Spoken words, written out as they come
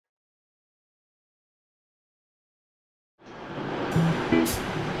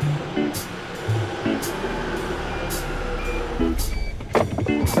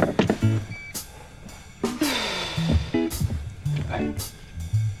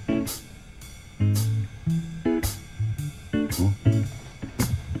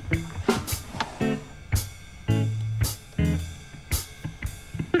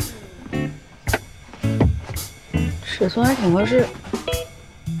尺寸还挺合适。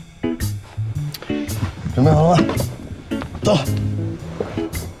准备好了吗？走。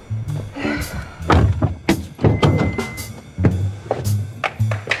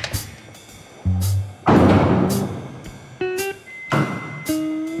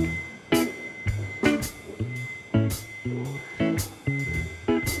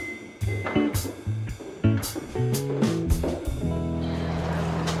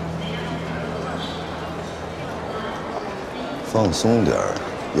放松点儿，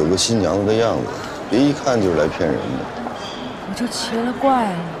有个新娘子的样子，别一看就是来骗人的。我就奇了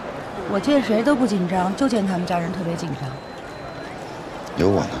怪了，我见谁都不紧张，就见他们家人特别紧张。有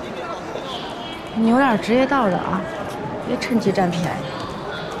我呢。你有点职业道德啊，别趁机占便宜。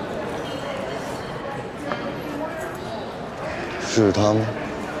是他吗？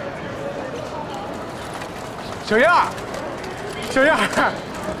小燕，小燕，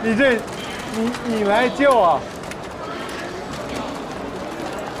你来救啊！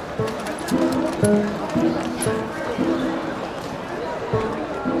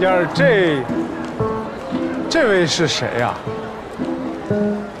燕儿，这位是谁呀？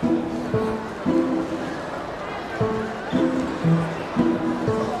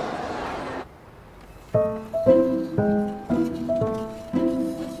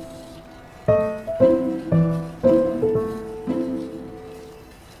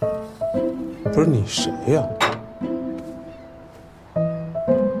不是你谁呀？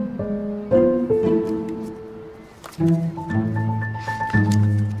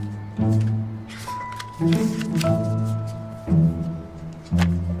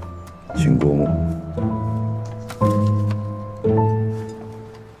请过目。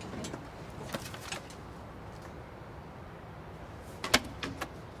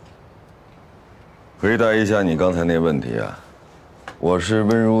回答一下你刚才那问题啊，我是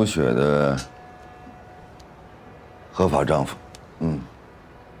温如雪的合法丈夫。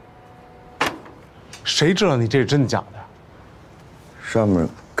谁知道你这是真的假的？上面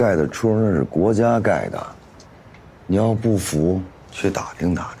盖的戳那是国家盖的，你要不服，去打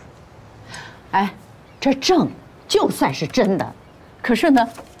听打听。哎，这证就算是真的，可是呢，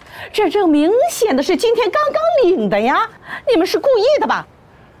这证明显的是今天刚刚领的呀，你们是故意的吧？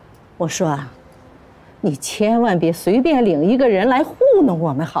我说啊，你千万别随便领一个人来糊弄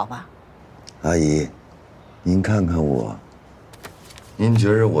我们，好吧？阿姨，您看看我，您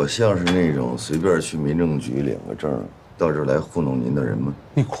觉着我像是那种随便去民政局领个证，到这儿来糊弄您的人吗？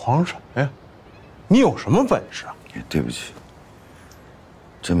你狂什么呀？你有什么本事啊？对不起，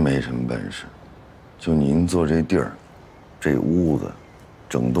真没什么本事。就您坐这地儿，这屋子，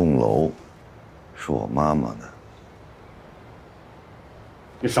整栋楼，是我妈妈的。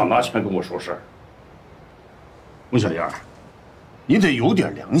你上哪去跟我说事儿？温小燕，你得有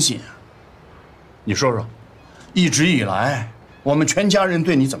点良心啊！你说说，一直以来我们全家人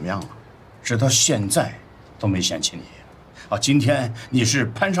对你怎么样了？直到现在都没嫌弃你啊！今天你是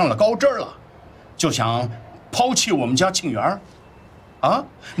攀上了高枝了，就想抛弃我们家庆元儿？啊，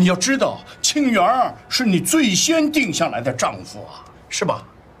你要知道，庆元儿是你最先定下来的丈夫啊，是吧？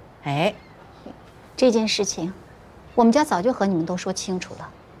哎，这件事情，我们家早就和你们都说清楚了，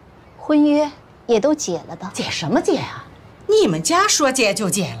婚约也都解了的。解什么解啊？你们家说解就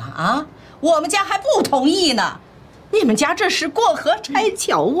解了啊？我们家还不同意呢。你们家这是过河拆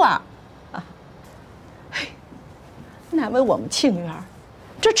桥啊！难为我们庆元儿，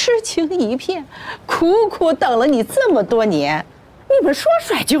这痴情一片，苦苦等了你这么多年。你们说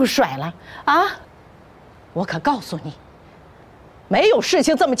甩就甩了啊！我可告诉你，没有事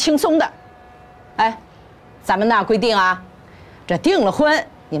情这么轻松的。哎，咱们那规定啊，这订了婚，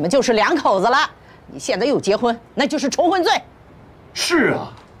你们就是两口子了。你现在又结婚，那就是重婚罪。是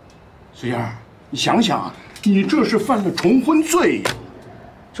啊，小燕儿，你想想，你这是犯了重婚罪呀！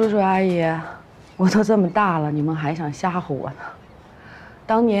叔叔阿姨，我都这么大了，你们还想吓唬我呢？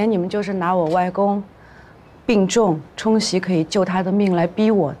当年你们就是拿我外公病重冲袭可以救他的命来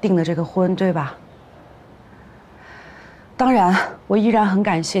逼我订的这个婚，对吧？当然，我依然很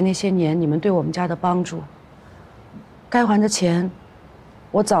感谢那些年你们对我们家的帮助。该还的钱，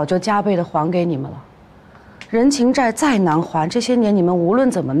我早就加倍的还给你们了。人情债再难还，这些年你们无论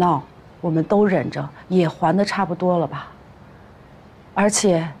怎么闹，我们都忍着，也还的差不多了吧？而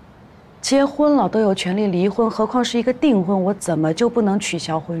且，结婚了都有权利离婚，何况是一个订婚，我怎么就不能取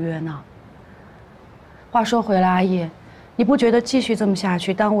消婚约呢？话说回来，阿姨，你不觉得继续这么下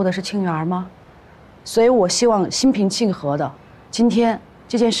去，耽误的是庆元吗？所以我希望心平气和的，今天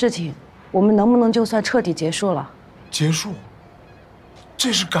这件事情，我们能不能就算彻底结束了？结束？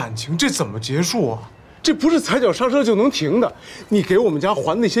这是感情，这怎么结束啊？这不是踩脚刹车就能停的。你给我们家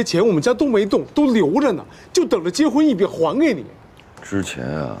还那些钱，我们家都没动，都留着呢，就等着结婚一笔还给你。之前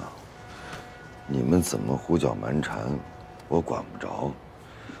啊，你们怎么胡搅蛮缠，我管不着。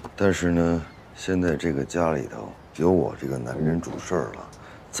但是呢，现在这个家里头有我这个男人主事儿了，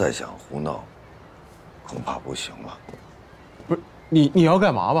再想胡闹，恐怕不行了。不是你要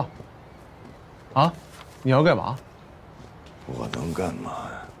干嘛吧？啊，你要干嘛？我能干嘛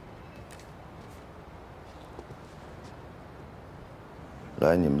呀？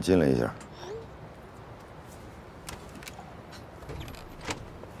来，你们进来一下。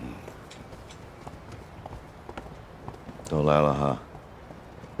都来了哈，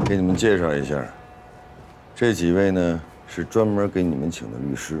给你们介绍一下，这几位呢是专门给你们请的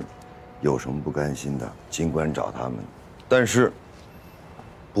律师，有什么不甘心的，尽管找他们，但是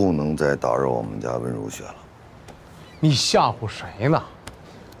不能再打扰我们家温如雪了。你吓唬谁呢？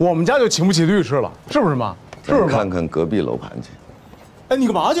我们家就请不起律师了，是不是妈？是不是？看看隔壁楼盘去。哎，你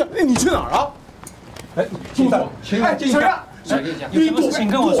干嘛去？哎，你去哪儿啊？哎，住手！哎，小丫，有什么事情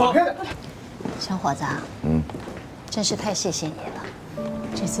跟我说。小伙子，真是太谢谢你了，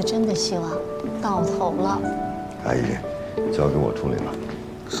这次真的希望到头了。阿姨，交给我处理吧。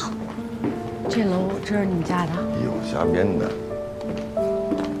好。这楼这是你们家的？有瞎编的。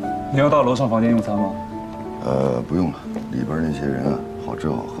你要到楼上房间用餐吗？不用了，里边那些人啊，好吃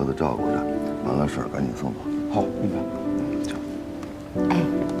好喝的照顾着，完了事儿赶紧送走。好，明白。哎，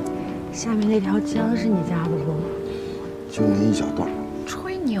下面那条江是你家的不？就那一小段。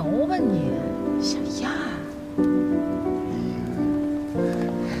吹牛吧你，小丫。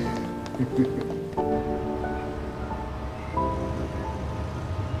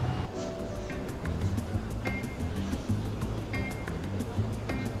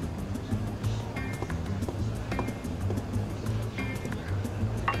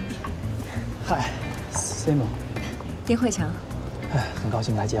嗨，Simon，丁慧强，哎，很高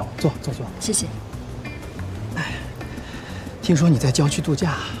兴来见我，坐。谢谢。哎，听说你在郊区度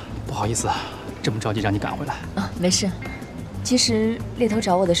假，不好意思啊，这么着急让你赶回来。啊，没事。其实猎头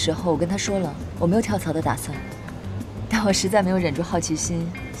找我的时候，我跟他说了，我没有跳槽的打算，但我实在没有忍住好奇心，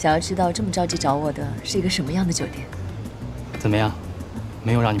想要知道这么着急找我的是一个什么样的酒店。怎么样，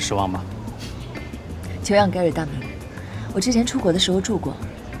没有让你失望吧？久仰Gary大名，我之前出国的时候住过。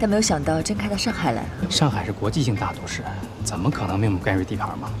但没有想到真开到上海来了。上海是国际性大都市，怎么可能没有Gary地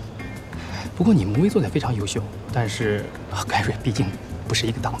盘嘛？不过你们微做的非常优秀，但是Gary毕竟不是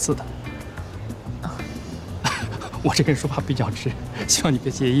一个档次的。我这个人说话比较直，希望你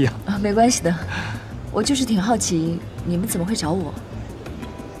别介意啊。啊，没关系的，我就是挺好奇你们怎么会找我。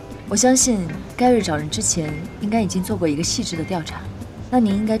我相信Gary找人之前应该已经做过一个细致的调查。那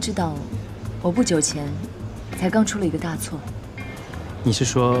您应该知道，我不久前才刚出了一个大错。你是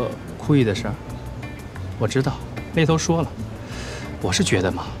说酷艺的事儿？我知道，猎头说了。我是觉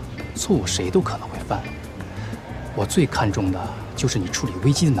得嘛，错误谁都可能会犯。我最看重的就是你处理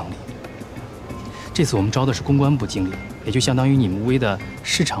危机的能力。这次我们招的是公关部经理，也就相当于你们无为的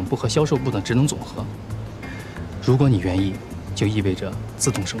市场部和销售部的职能总和。如果你愿意，就意味着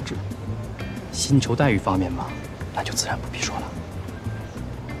自动升职。薪酬待遇方面嘛，那就自然不必说了。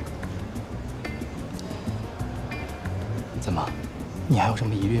怎么？你还有什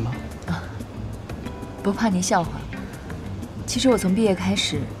么疑虑吗？啊，不怕您笑话。其实我从毕业开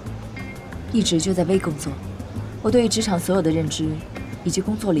始，一直就在微工作。我对于职场所有的认知，以及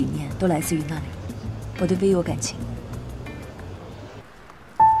工作理念都来自于那里。我对微有感情。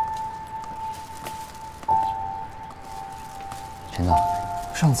陈总，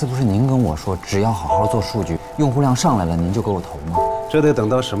上次不是您跟我说，只要好好做数据，用户量上来了，您就给我投吗？这得等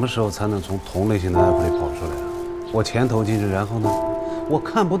到什么时候才能从同类型的 app 里跑出来啊？我钱投进去，然后呢？我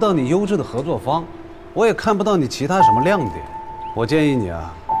看不到你优质的合作方，我也看不到你其他什么亮点。我建议你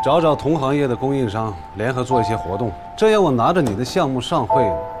啊，找同行业的供应商，联合做一些活动，这样我拿着你的项目上会，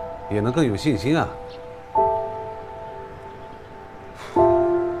也能更有信心啊。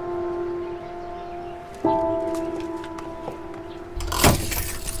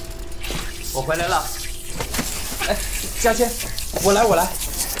我回来了。哎，佳谦，我来。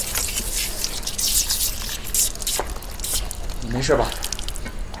你没事吧？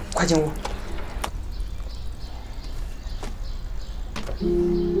快进屋。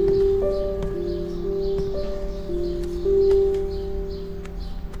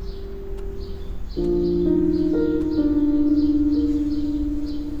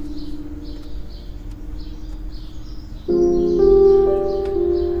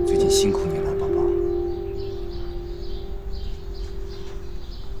最近辛苦你了，宝宝。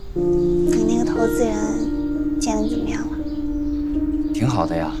你那个投资人见得怎么样了？挺好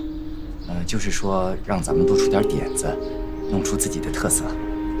的呀，就是说让咱们多出点点子，弄出自己的特色。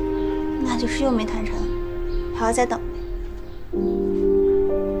那就是又没谈成，还要再等呗。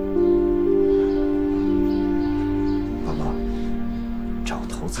宝宝，找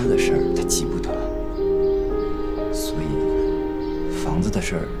投资的事儿他急不得，所以房子的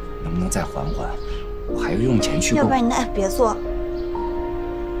事儿能不能再缓缓？我还要用钱去。要不然你的 app 别做。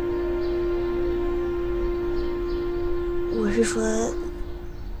我是说，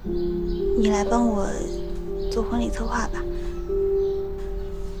你来帮我做婚礼策划吧。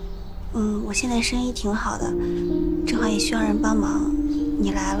我现在生意挺好的，正好也需要人帮忙。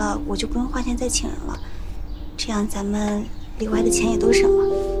你来了，我就不用花钱再请人了，这样咱们里外的钱也都省了。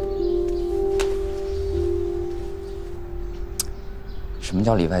什么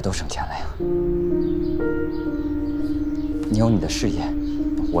叫里外都省钱了呀？你有你的事业，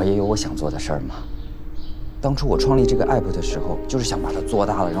我也有我想做的事儿嘛。当初我创立这个 app 的时候，就是想把它做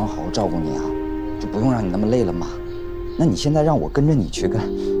大了，然后好好照顾你啊，就不用让你那么累了嘛。那你现在让我跟着你去干，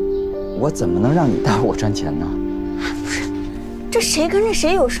我怎么能让你带我赚钱呢？不是，这谁跟着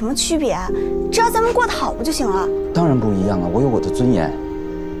谁有什么区别啊？只要咱们过得好不就行了？当然不一样了，我有我的尊严。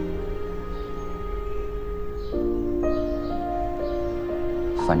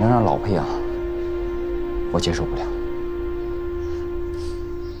反正让老婆养，我接受不了。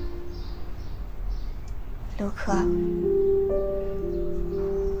刘珂，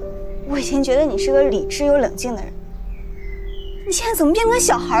我以前觉得你是个理智又冷静的人，你现在怎么变得跟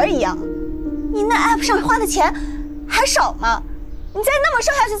小孩一样？你那 app 上花的钱还少吗？你再那么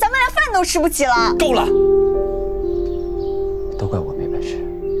瘦下去，咱们连饭都吃不起了。够了！都怪我没本事，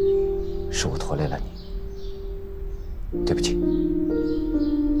是我拖累了你，对不起。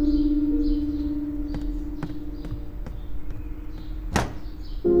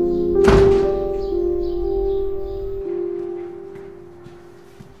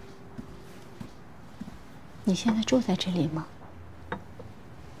你现在住在这里吗？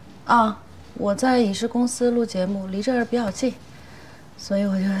啊，我在影视公司录节目，离这儿比较近，所以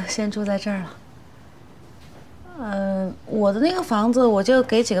我就先住在这儿了。我的那个房子我就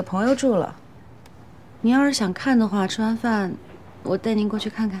给几个朋友住了。您要是想看的话，吃完饭我带您过去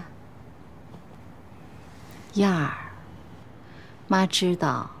看看。燕儿，妈知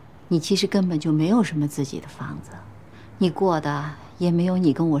道你其实根本就没有什么自己的房子，你过得也没有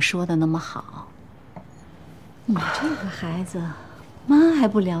你跟我说的那么好。你这个孩子，妈还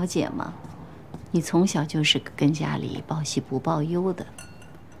不了解吗？你从小就是个跟家里报喜不报忧的，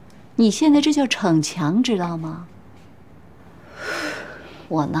你现在这叫逞强，知道吗？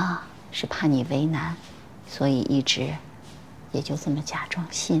我呢是怕你为难，所以一直也就这么假装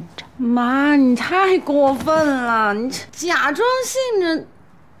信着。妈，你太过分了！你假装信着，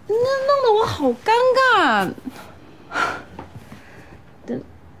那弄得我好尴尬。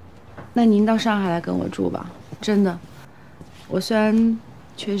那您到上海来跟我住吧，真的。我虽然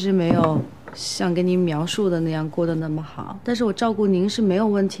确实没有像跟您描述的那样过得那么好，但是我照顾您是没有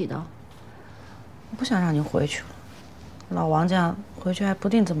问题的。我不想让您回去了，老王家回去还不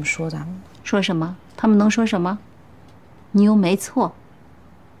定怎么说咱们。说什么？他们能说什么？你又没错。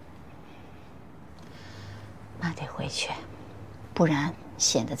妈得回去，不然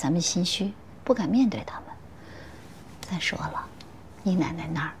显得咱们心虚，不敢面对他们。再说了，你奶奶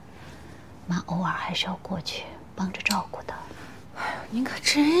那儿，妈偶尔还是要过去帮着照顾的。哎呦，您可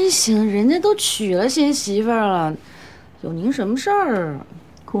真行，人家都娶了新媳妇儿了，有您什么事儿啊？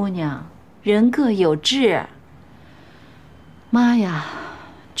姑娘，人各有志。妈呀，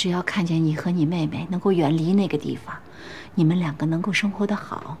只要看见你和你妹妹能够远离那个地方，你们两个能够生活得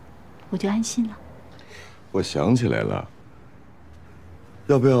好，我就安心了。我想起来了，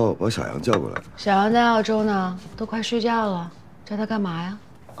要不要把小杨叫过来？小杨在澳洲呢，都快睡觉了，叫他干嘛呀？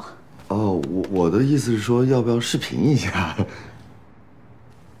哦，我的意思是说，要不要视频一下？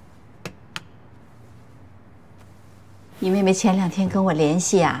你妹妹前2天跟我联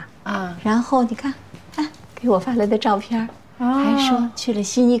系啊，然后你看，给我发来的照片，还说去了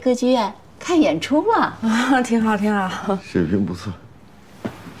悉尼歌剧院看演出了啊，挺好挺好，水平不错。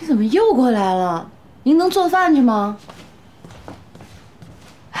你怎么又过来了？您能做饭去吗？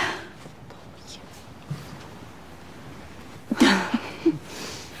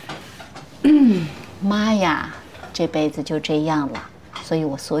妈呀，这辈子就这样了，所以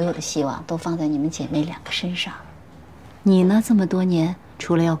我所有的希望都放在你们姐妹2个身上。你呢，这么多年，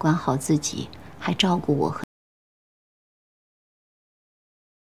除了要管好自己，还照顾我和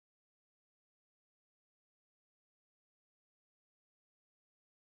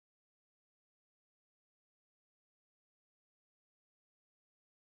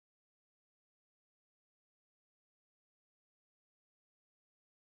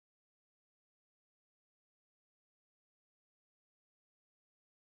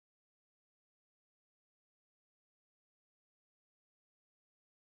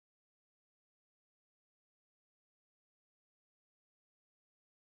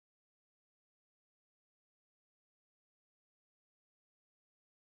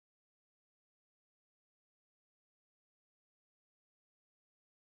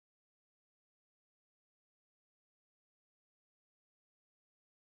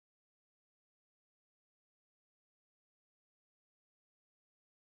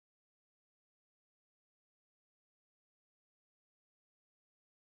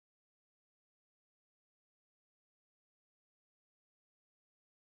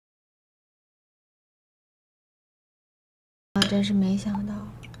真是没想到，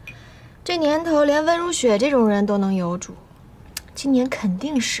这年头连温如雪这种人都能有主，今年肯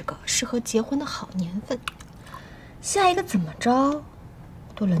定是个适合结婚的好年份。下一个怎么着，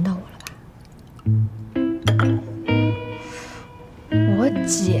都轮到我了吧？我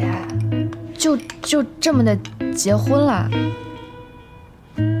姐就这么的结婚了？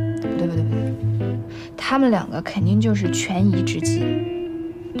不对，他们两个肯定就是权宜之计。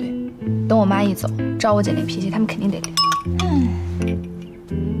对，等我妈一走，照我姐那脾气，他们肯定得离。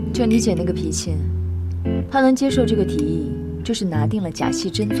就你姐那个脾气，她能接受这个提议，就是拿定了假戏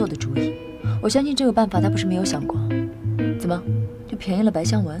真做的主意。我相信这个办法她不是没有想过。怎么，就便宜了白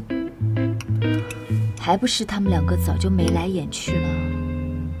向文？还不是他们两个早就眉来眼去了，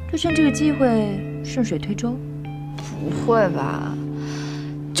就趁这个机会顺水推舟？不会吧？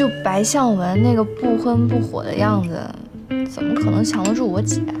就白向文那个不婚不火的样子，怎么可能藏得住我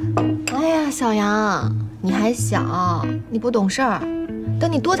姐？哎呀，小杨，你还小，你不懂事儿，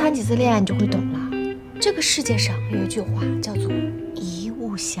等你多谈几次恋爱，你就会懂了。这个世界上有一句话叫做“一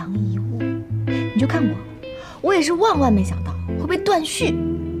物降一物”，你就看我也是万万没想到会被段旭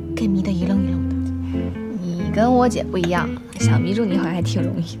给迷得一愣一愣的。你跟我姐不一样，想迷住你好像还挺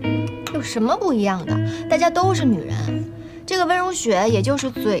容易。有什么不一样的？大家都是女人，这个温如雪也就是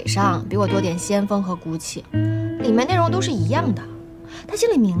嘴上比我多点先锋和骨气，里面内容都是一样的。她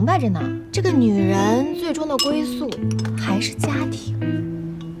心里明白着呢，这个女人最终的归宿还是家庭。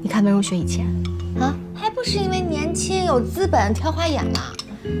你看温如雪以前啊，还不是因为年轻有资本挑花眼了，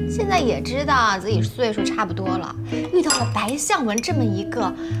现在也知道自己岁数差不多了，遇到了白向文这么一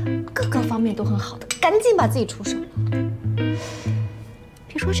个各个方面都很好的，赶紧把自己出手了。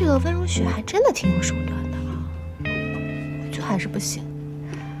别说这个温如雪还真的挺有手段的啊，我就还是不行，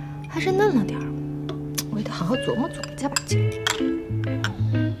还是嫩了点儿，我也得好好琢磨琢磨，加把劲。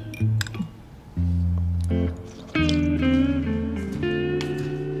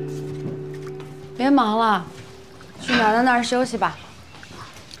别忙了，去奶奶那儿休息吧。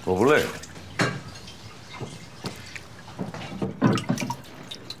我不累。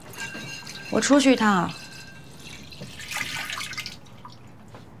我出去一趟啊。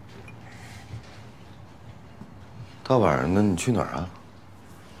大晚上的你去哪儿啊？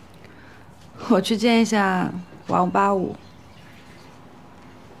我去见一下王八五。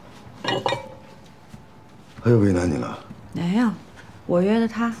他又为难你了？没有，我约的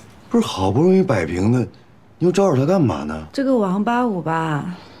他。不是好不容易摆平的，你又找找他干嘛呢？这个王八五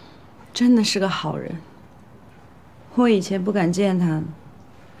吧，真的是个好人。我以前不敢见他，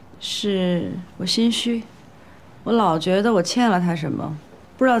是我心虚，我老觉得我欠了他什么，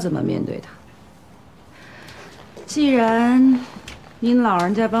不知道怎么面对他。既然您老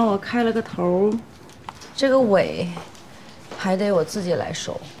人家帮我开了个头，这个尾还得我自己来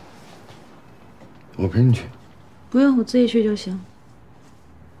收。我陪你去。不用，我自己去就行。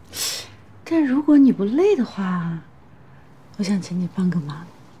但如果你不累的话，我想请你帮个忙。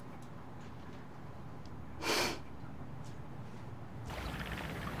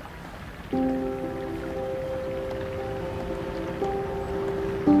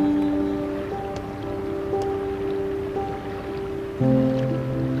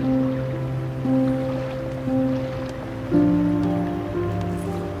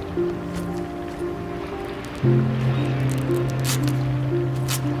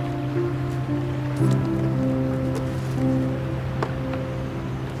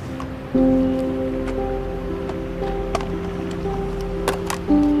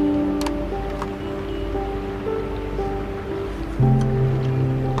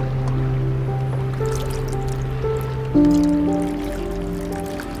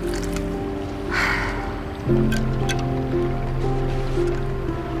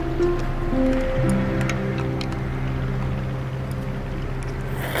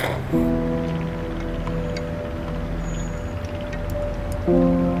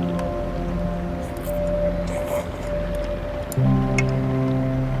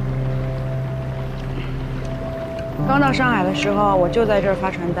刚到上海的时候，我就在这儿发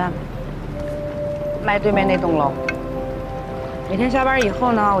传单，卖对面那栋楼。每天下班以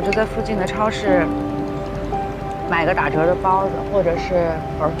后呢，我就在附近的超市买个打折的包子或者是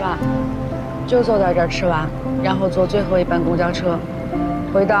盒饭，就坐在这儿吃完，然后坐最后一班公交车，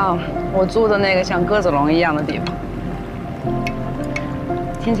回到我租的那个像鸽子笼一样的地方。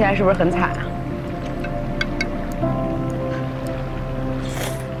听起来是不是很惨啊？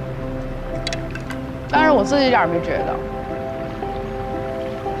当然我自己一点没觉得，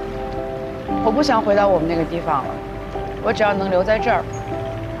我不想回到我们那个地方了。我只要能留在这儿，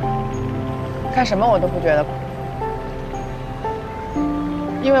看什么我都不觉得苦，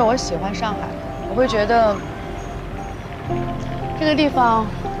因为我喜欢上海，我会觉得这个地方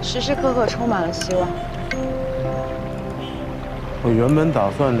时时刻刻充满了希望。我原本打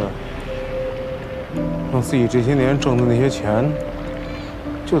算着，用自己这些年挣的那些钱，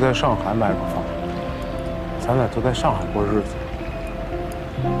就在上海买个房，咱俩就在上海过日子。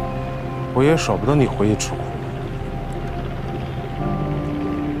我也舍不得你回去吃苦。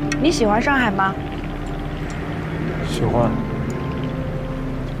你喜欢上海吗？喜欢，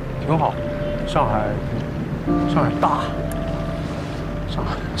挺好。上海大，上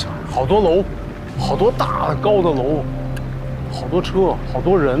海好多楼，好多大的高的楼，好多车，好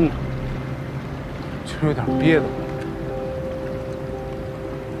多人，其实有点憋的。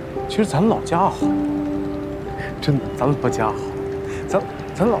其实咱老家好，真的，咱老家好，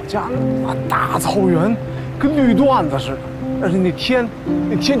咱老家那大草原，跟绿缎子似的，而且那天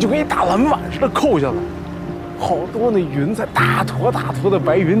就跟一大蓝碗似的扣下来。好多那云彩，大坨大坨的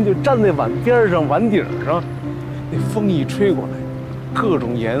白云就站在碗边上、碗顶上，那风一吹过来，各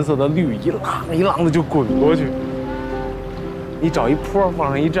种颜色的绿一浪一浪的就滚过去。你找一坡往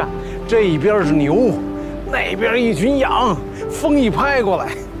上一站，这一边是牛，那边一群羊，风一拍过来，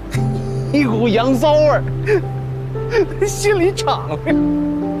一股羊骚味儿，心里敞亮。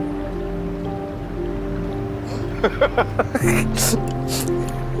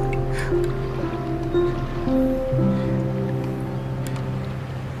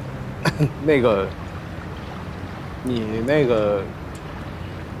那个，你那个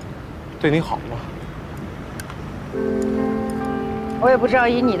对你好吗？我也不知道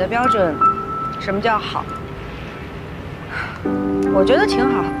以你的标准，什么叫好。我觉得挺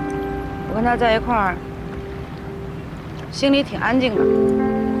好，我跟他在一块儿，心里挺安静的。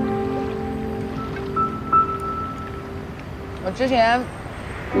我之前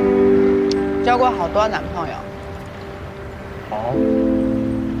交过好多男朋友。好。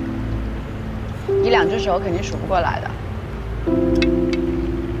1、2只手肯定数不过来的，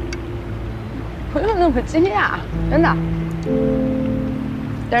不用那么惊讶，真的。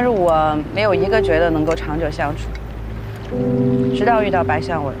但是我没有一个觉得能够长久相处，直到遇到白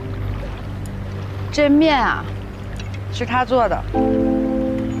向伟。这面啊，是他做的，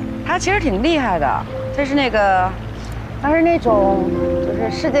他其实挺厉害的，他是那种就是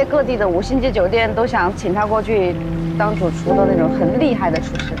世界各地的5星级酒店都想请他过去当主厨的那种很厉害的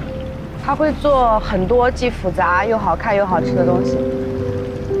厨师。他会做很多既复杂又好看又好吃的东西。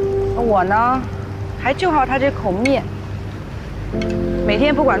我呢，还就好他这口面。每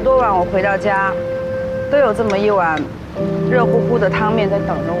天不管多晚，我回到家，都有这么一碗热乎乎的汤面在等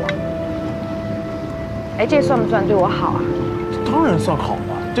着我。哎，这算不算对我好啊？当然算好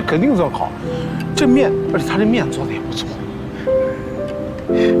了，这肯定算好。这面，而且他这面做的也不错。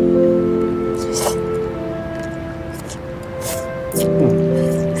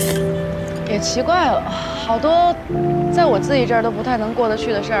也奇怪了，好多在我自己这儿都不太能过得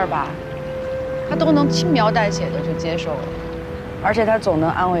去的事儿吧，他都能轻描淡写的就接受了，而且他总能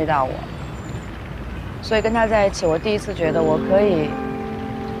安慰到我。所以跟他在一起，我第一次觉得我可以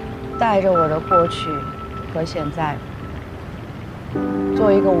带着我的过去和现在，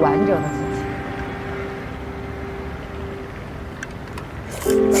做一个完整的自己。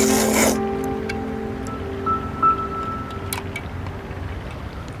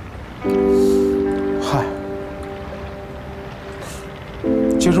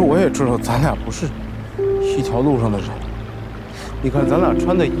其实我也知道咱俩不是一条路上的人。你看咱俩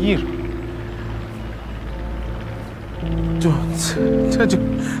穿的衣裳，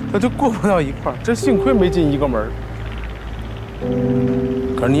他就过不到一块儿。这幸亏没进一个门。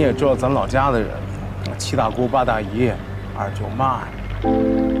可是你也知道咱老家的人，7大姑8大姨、2舅妈呀、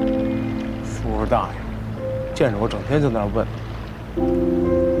叔叔大爷，见着我整天就在那问：“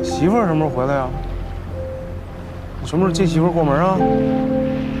你媳妇儿什么时候回来呀？你什么时候接媳妇儿过门啊？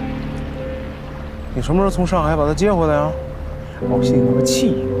你什么时候从上海把她接回来啊？”我心里那么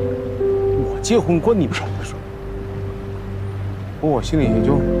气，我结婚关你们什么事？不过我心里也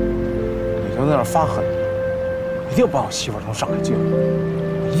就在那儿发狠，一定要把我媳妇儿从上海接回来，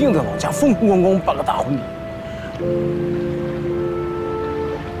一定在老家风风光光办个大婚礼。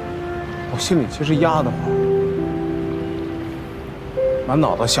我心里其实压得慌，满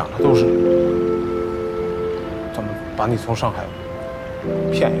脑子想的都是怎么把你从上海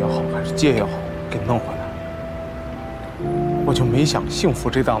骗也好，还是接也好，给弄回来。我就没想幸福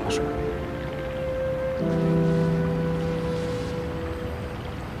这档子事儿。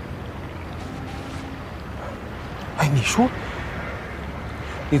哎，你说，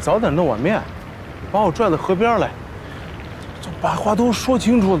你早点弄碗面，把我拽到河边来，就把话都说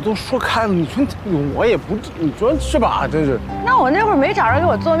清楚了，都说开了。你说我也不，你说是吧？真是。那我那会儿没找着给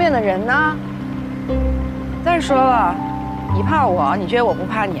我做面的人呢。再说了，你怕我？你觉得我不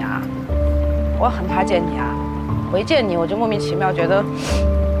怕你啊？我很怕见你啊！我一见你，我就莫名其妙觉得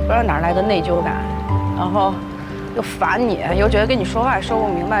不知道哪来的内疚感，然后又烦你，又觉得跟你说话也说不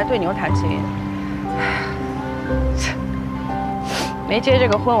明白，对你又弹琴。没结这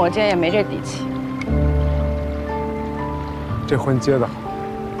个婚，我今天也没这底气。这婚结得好，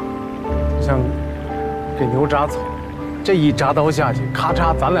像给牛铡草，这一铡刀下去，咔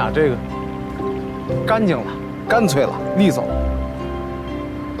嚓，咱俩这个干净了，干脆了，利索。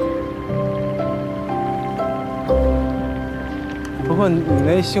不过你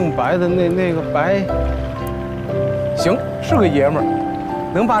那姓白的那个白，行，是个爷们儿，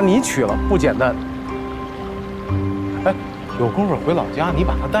能把你娶了不简单。哎，有功夫回老家，你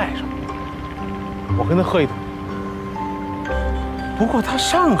把他带上，我跟他喝一顿。不过他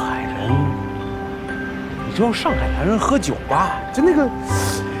上海人，你知道上海男人喝酒吧，就那个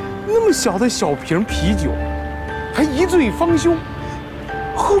那么小的小瓶啤酒，还一醉方休，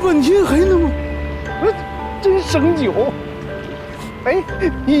喝半天还那么，真省酒。哎，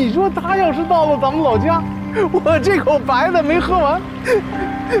你说他要是到了咱们老家，我这口白的没喝完，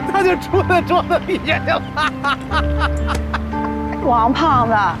他就出在桌子底下去了。王胖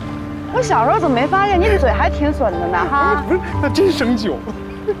子，我小时候怎么没发现你嘴还挺损的呢？哈，不是，那真省酒。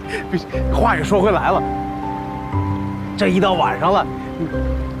话也说回来了，这一到晚上了，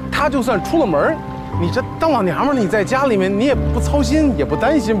他就算出了门，你这当老娘们儿，你在家里面你也不操心，也不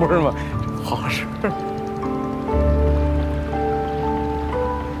担心，不是吗？好事。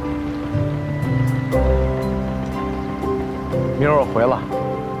明儿我回了，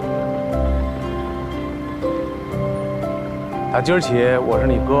打今儿起我是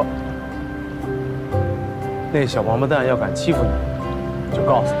你哥。那小王八蛋要敢欺负你，就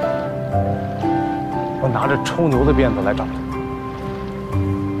告诉你，我拿着抽牛的鞭子来找他。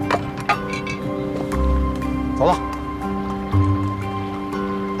走了。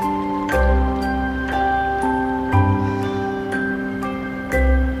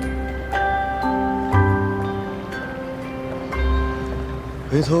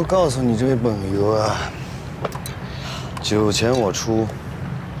回头告诉你这位朋友啊，酒钱我出，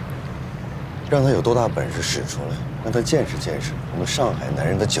让他有多大本事使出来，让他见识见识我们上海男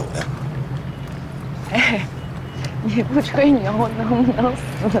人的酒量。哎，你不吹牛能不能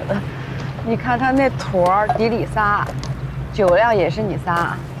死？你看他那坨儿底里仨，酒量也是你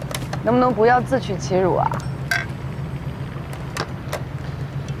仨，能不能不要自取其辱啊？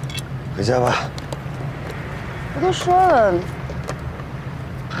回家吧。不都说了，你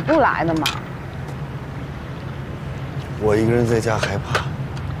不来的吗？我一个人在家害怕。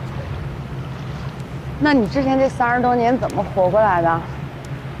那你之前这30多年怎么活过来的？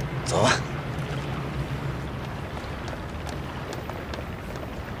走吧。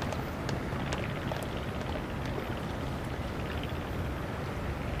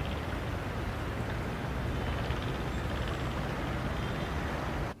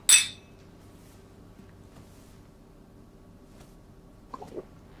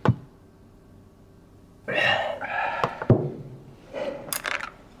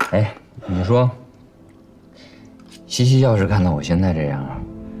哎，你说，西西要是看到我现在这样，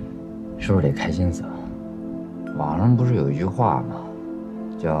是不是得开心死了？网上不是有一句话吗？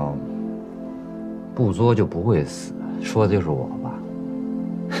叫“不作就不会死”，说的就是我吧？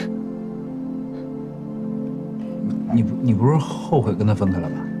你不是后悔跟他分开了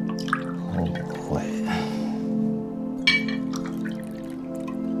吧？后悔？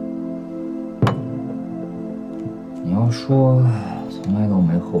你要说从来都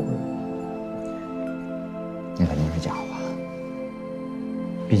没后悔过，那肯定是假话。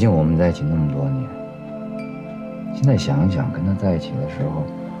毕竟我们在一起那么多年，现在想一想，跟他在一起的时候，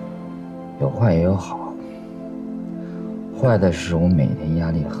有坏也有好。坏的是我每天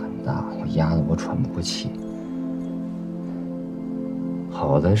压力很大，我压得我喘不过气。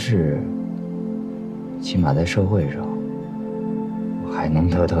好的是，起码在社会上，我还能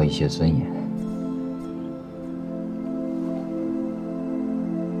得到一些尊严。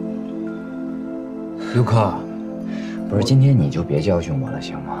刘科，不是，今天你就别教训我了，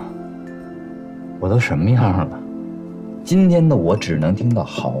行吗？我都什么样了？今天的我只能听到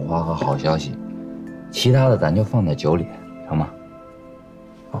好话和好消息，其他的咱就放在酒里，行吗？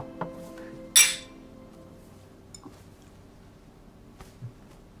好。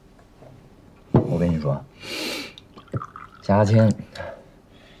我跟你说，嘉谦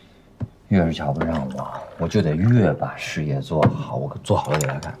越是瞧不上我，我就得越把事业做好，我做好了给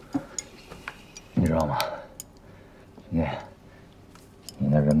他看。你知道吗？兄弟，你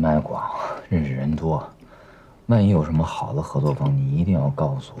那人脉广，认识人多，万一有什么好的合作方，你一定要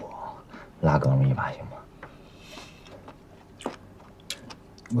告诉我，拉哥们一把，行吗？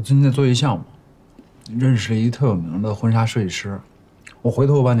我最近在做一项目，认识了一个特有名的婚纱设计师，我回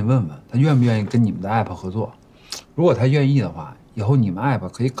头帮你问问他愿不愿意跟你们的 app 合作。如果他愿意的话，以后你们 app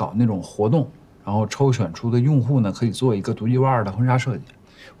可以搞那种活动，然后抽选出的用户呢，可以做一个独一无二的婚纱设计。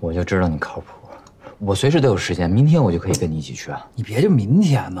我就知道你靠谱，我随时都有时间，明天我就可以跟你一起去啊。你别就明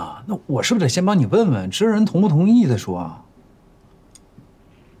天呢，那我是不是得先帮你问问，知人同不同意再说啊？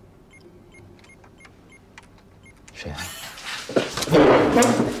谁呀？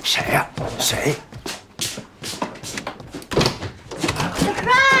谁呀？谁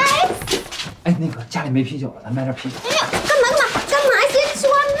 ？Surprise！ 哎，那个家里没啤酒了，咱买点啤酒。哎呀，干嘛先吃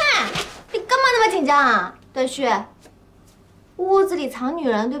外卖？你干嘛那么紧张啊，段旭？屋子里藏女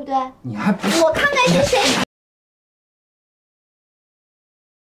人，对不对？你还不……我看看是谁。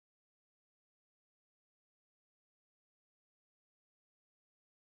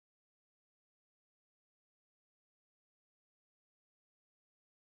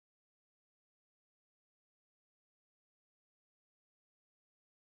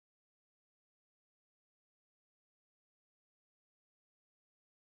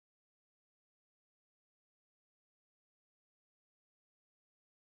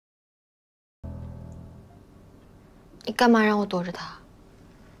你干嘛让我躲着他？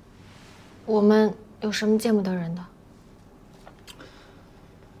我们有什么见不得人的？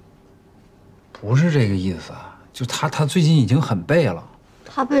不是这个意思，就他最近已经很背了。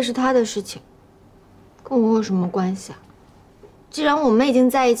他背是他的事情，跟我有什么关系啊？既然我们已经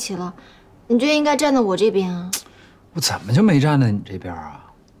在一起了，你就应该站在我这边啊。我怎么就没站在你这边啊？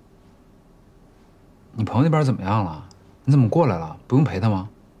你朋友那边怎么样了？你怎么过来了？不用陪他吗？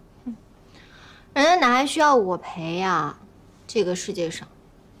人家哪还需要我陪呀？这个世界上，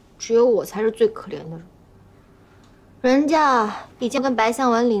只有我才是最可怜的人。人家已经跟白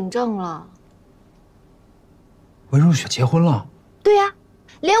向文领证了。温如雪结婚了？对呀，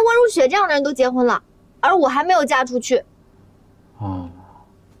连温如雪这样的人都结婚了，而我还没有嫁出去。哦，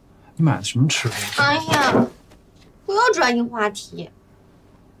你买的什么吃的？哎呀，不要转移话题。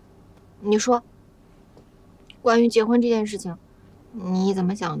你说，关于结婚这件事情，你怎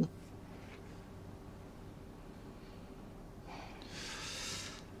么想的？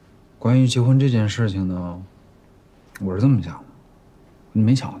关于结婚这件事情呢，我是这么想的，你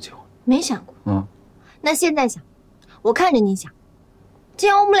没想过结婚？没想过。嗯，那现在想，我看着你想。既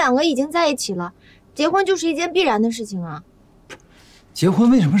然我们两个已经在一起了，结婚就是一件必然的事情啊。结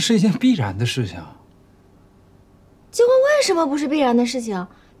婚为什么是一件必然的事情？结婚为什么不是必然的事情？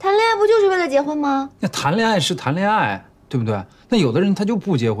谈恋爱不就是为了结婚吗？那谈恋爱是谈恋爱，对不对？那有的人他就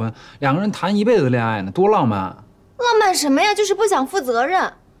不结婚，两个人谈一辈子的恋爱呢，多浪漫啊！浪漫什么呀？就是不想负责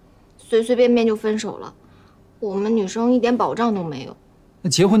任。随随便便就分手了，我们女生一点保障都没有。那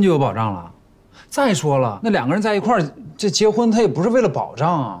结婚就有保障了。再说了，那两个人在一块儿，这结婚他也不是为了保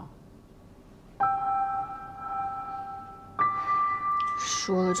障啊。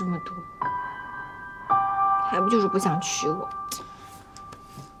说了这么多，还不就是不想娶我？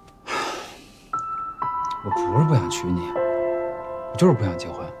我不是不想娶你，我就是不想结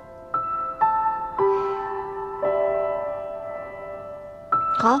婚。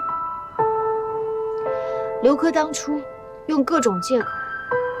好。刘珂当初用各种借口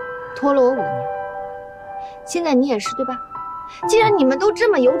拖了我5年，现在你也是对吧？既然你们都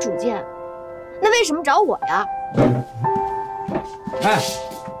这么有主见，那为什么找我呀？哎，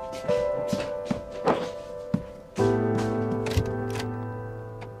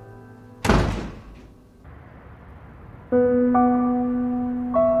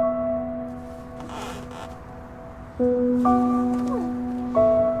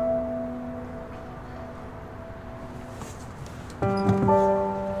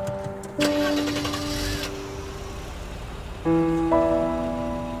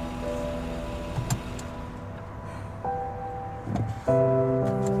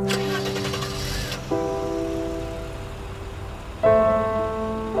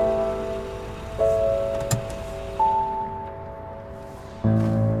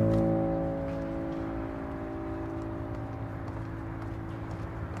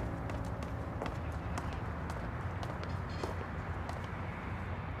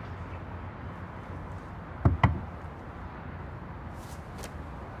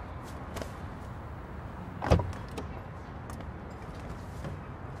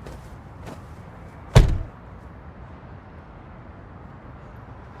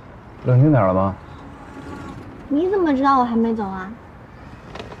冷静点了吗？你怎么知道我还没走啊？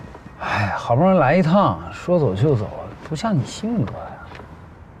哎呀，好不容易来一趟，说走就走，不像你性格呀。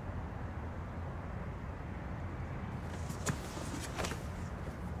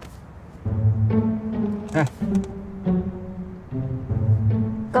哎，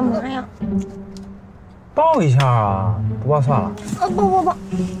抱一下啊！不抱算了。不。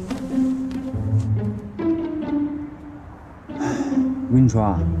我跟你说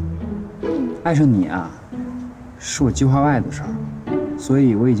啊，爱上你啊，是我计划外的事儿，所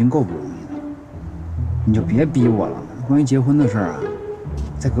以我已经够不容易的。你就别逼我了。关于结婚的事儿啊，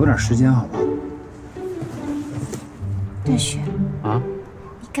再给我点时间好不好？段旭啊，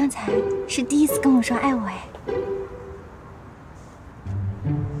你刚才是第一次跟我说爱我哎。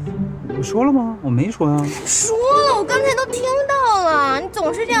我说了吗？我没说呀。说了，我刚才都听到了。你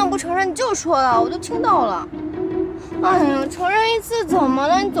总是这样不承认，你就说了，我都听到了。哎呀，承认一次怎么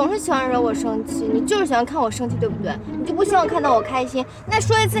了？你总是喜欢惹我生气，你就是喜欢看我生气，对不对？你就不希望看到我开心。那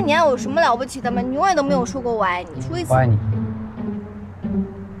说一次你爱我有什么了不起的吗？你永远都没有说过我爱你，说一次。我爱你，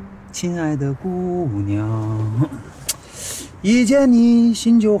亲爱的姑娘，一见你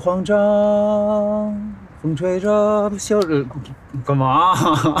心就慌张，风吹着笑着，干嘛？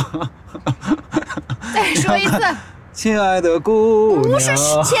再说一次。亲爱的姑娘，不是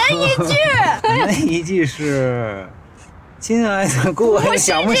前一句，那一句是。亲爱的姑娘，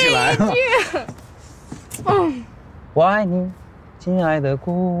想不起来了。我爱你，亲爱的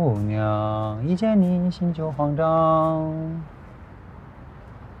姑娘，一见你心就慌张。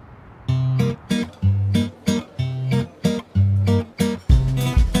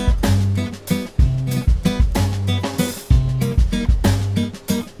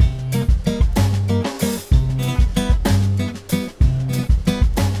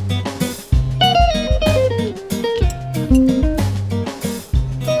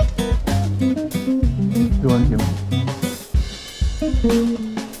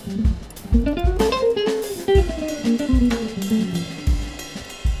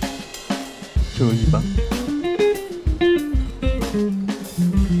这个一般，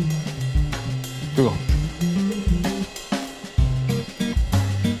这个好吃。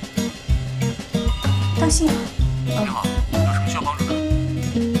当心！你好，有什么需要帮助的？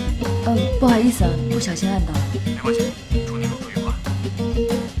不好意思啊，不小心按到了。没关系，祝你入住愉快。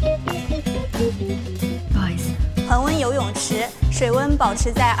不好意思。恒温游泳池，水温保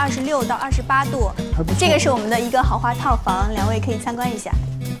持在26到28度。这个是我们的一个豪华套房，两位可以参观一下。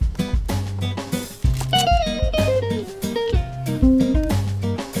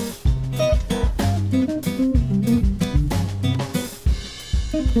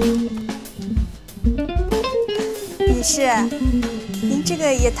女士，您这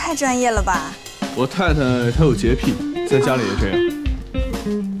个也太专业了吧？我太太她有洁癖，在家里也这样。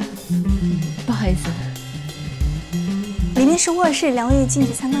不好意思。里面是卧室，两位进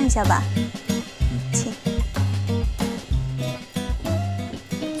去参观一下吧。请。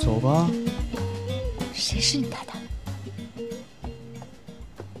走吧。谁是你太太？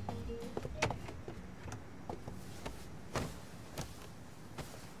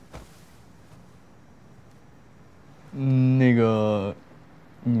那个，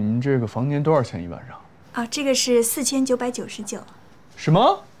你们这个房间多少钱一晚上？啊，这个是4999。什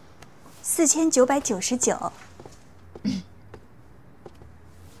么？4999。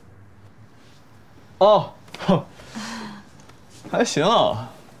哦，还行啊，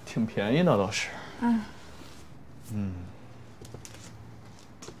挺便宜的倒是。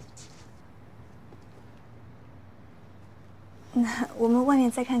那我们外面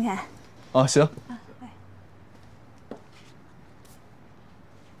再看看。啊，行。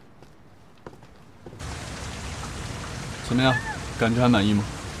怎么样，感觉还满意吗？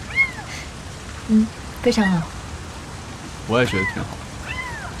非常好。我也觉得挺好。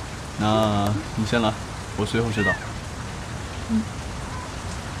那你先来，我随后知道。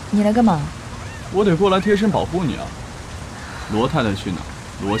你来干嘛？我得过来贴身保护你啊。罗太太去哪，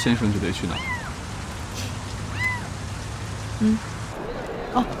罗先生就得去哪。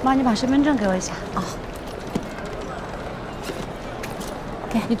哦，妈，你把身份证给我一下。哦。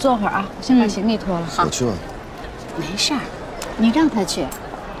给你坐会儿啊，我先把行李拖了。我去了。没事儿，你让他去，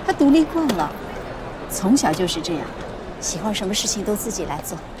他独立惯了，从小就是这样，喜欢什么事情都自己来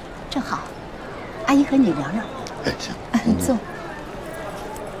做。正好，阿姨和你聊聊。哎，行。坐。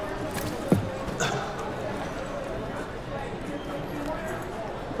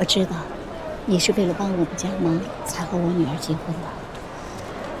我知道，你是为了帮我们家忙才和我女儿结婚的。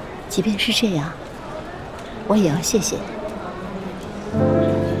即便是这样，我也要谢谢你。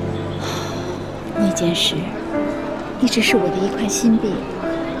那件事一直是我的一块心病，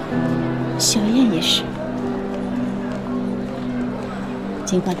小燕也是。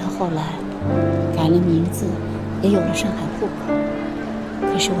尽管她后来改了名字，也有了上海户口，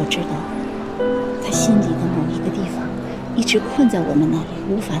可是我知道，她心里的某一个地方一直困在我们那里，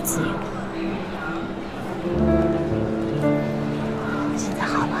无法自由。现在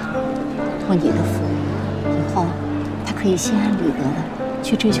好了，托你的福，可以心安理得的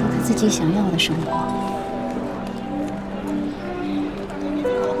去追求他自己想要的生活。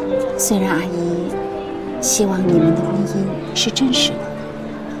虽然阿姨希望你们的婚姻是真实的，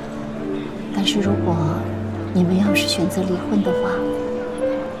但是如果你们要是选择离婚的话，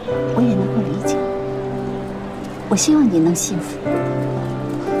我也能够理解。我希望你能幸福。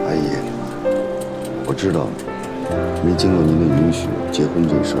阿姨，我知道没经过您的允许结婚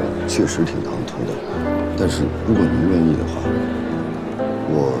这事儿确实挺唐突的，但是如果您愿意的话，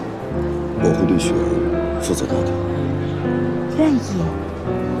我会对雪儿负责到底。愿意，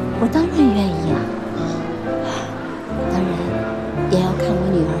我当然愿意啊。当然，也要看我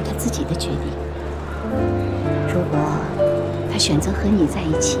女儿她自己的决定。如果她选择和你在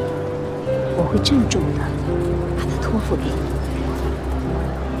一起，我会郑重的把她托付给你。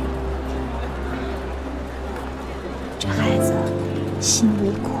这孩子心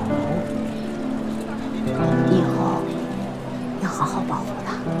里苦，你以后要好好保护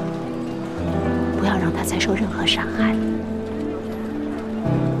他，不要让他再受任何伤害。